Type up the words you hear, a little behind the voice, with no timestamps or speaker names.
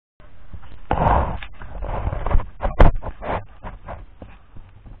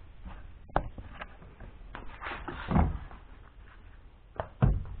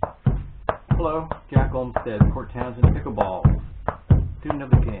Townsend, Townsend Pickleball, student of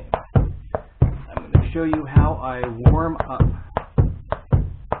the game. I'm going to show you how I warm up.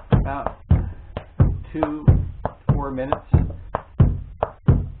 About 2-4 minutes.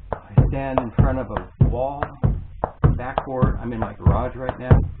 I stand in front of a wall, backboard. I'm in my garage right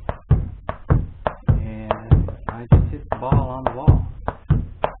now, and I just hit the ball on the wall.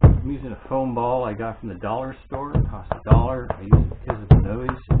 I'm using a foam ball I got from the dollar store. It costs $1. I use it because of the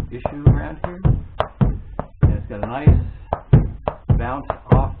noise issue around here. And it's got a nice bounce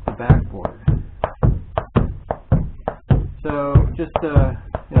off the backboard. So just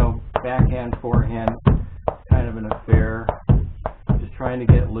backhand, forehand, kind of an affair. Just trying to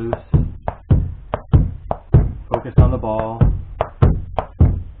get loose. Focus on the ball.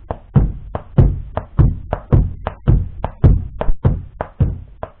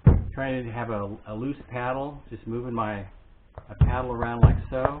 Trying to have a loose paddle, just moving my paddle around like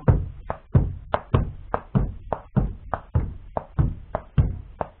so.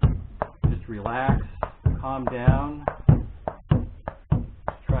 Just relax, calm down.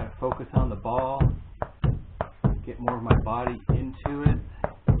 Just try to focus on the ball, get more of my body into it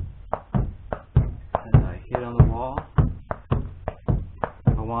as I hit on the wall.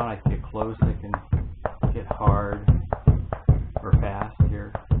 If I want, I can get close, I can hit hard or fast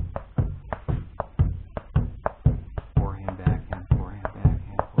here.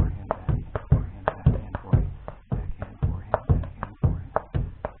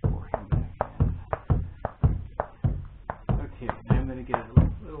 I'm going to get a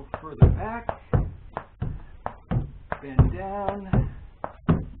little further back, bend down,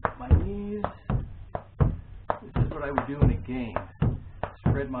 my knees. This is what I would do in a game.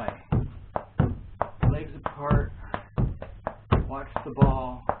 Spread my legs apart, watch the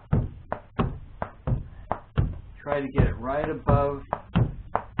ball, try to get it right above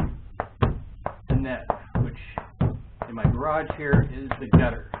the net, which in my garage here is the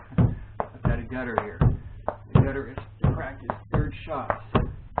gutter. I've got a gutter here. The gutter is to practice third shots,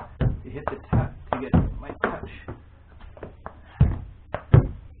 to hit the touch, to get my touch.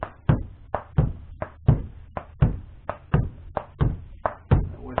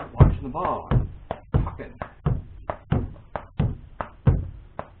 I wasn't watching the ball, I was talking.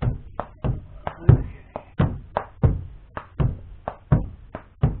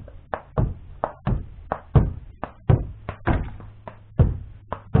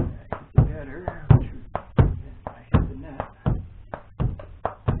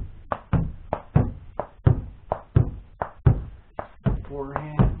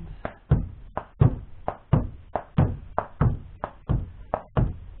 Forehands.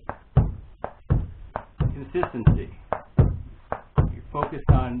 Consistency. You're focused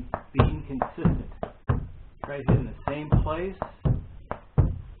on being consistent. Try to hit in the same place.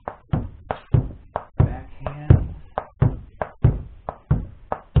 Backhand.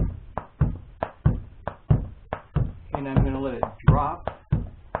 And I'm going to let it drop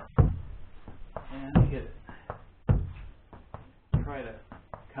and hit it. Try to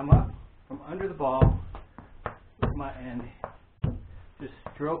come up from under the ball with my end, just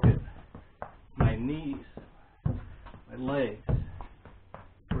stroke it, my knees, my legs,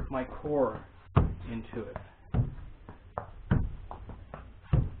 work my core into it.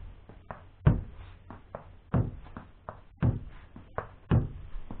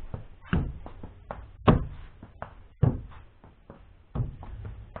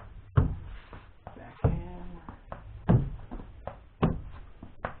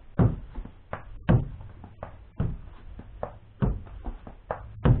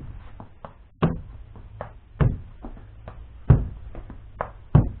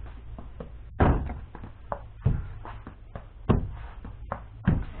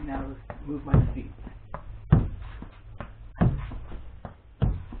 Now let's move my feet.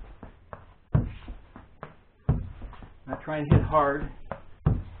 Not trying to hit hard,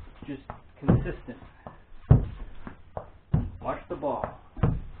 just consistent. Watch the ball.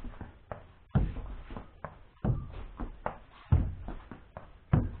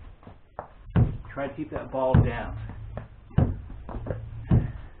 Try to keep that ball down.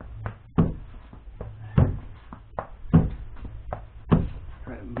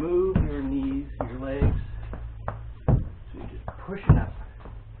 Move your knees, your legs, so you're just pushing up.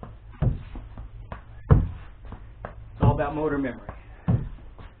 It's all about motor memory.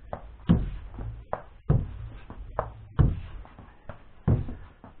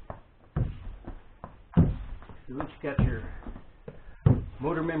 So once you got your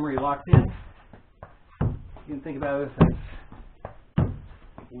motor memory locked in, you can think about other things.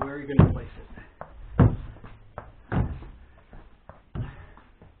 Where are you going to place it?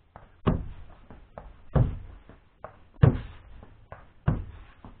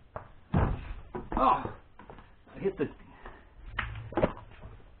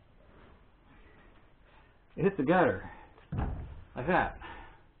 it hits the gutter. Like that.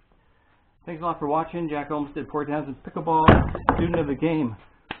 Thanks a lot for watching. Jack Olmsted, Port Townsend Pickleball, student of the game.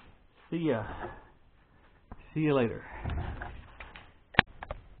 See ya. See you later.